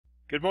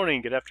Good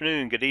morning, good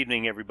afternoon, good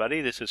evening,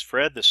 everybody. This is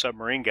Fred, the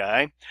submarine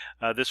guy.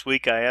 This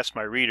week I asked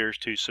my readers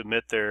to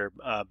submit their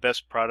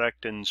best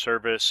product and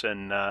service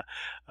and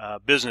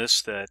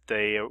business that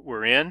they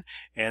were in,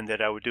 and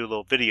that I would do a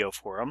little video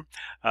for them.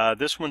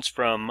 This one's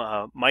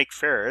from Mike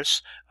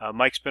Ferris.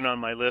 Mike's been on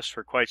my list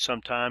for quite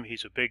some time.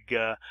 He's a big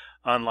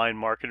online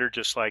marketer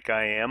just like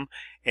I am,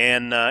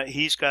 and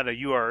he's got a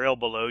URL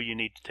below you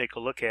need to take a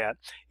look at.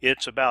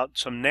 It's about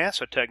some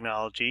NASA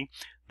technology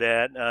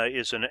that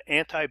is an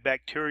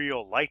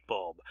antibacterial light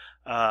bulb.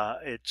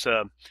 It's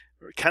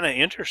kind of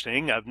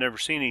interesting. I've never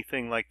seen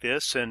anything like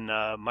this, and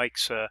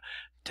Mike's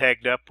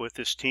tagged up with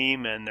this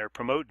team and they're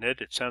promoting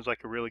it. It sounds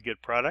like a really good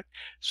product.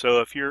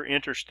 So if you're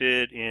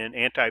interested in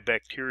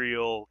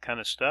antibacterial kind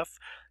of stuff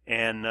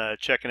and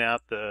checking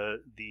out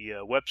the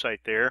website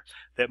there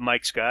that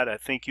Mike's got, I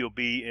think you'll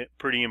be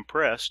pretty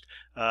impressed.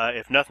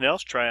 If nothing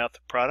else, try out the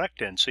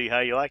product and see how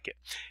you like it.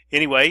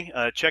 Anyway,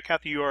 check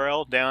out the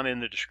URL down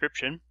in the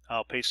description.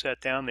 I'll paste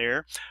that down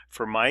there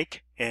for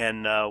Mike,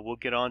 and we'll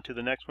get on to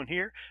the next one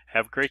here.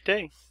 Have a great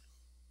day.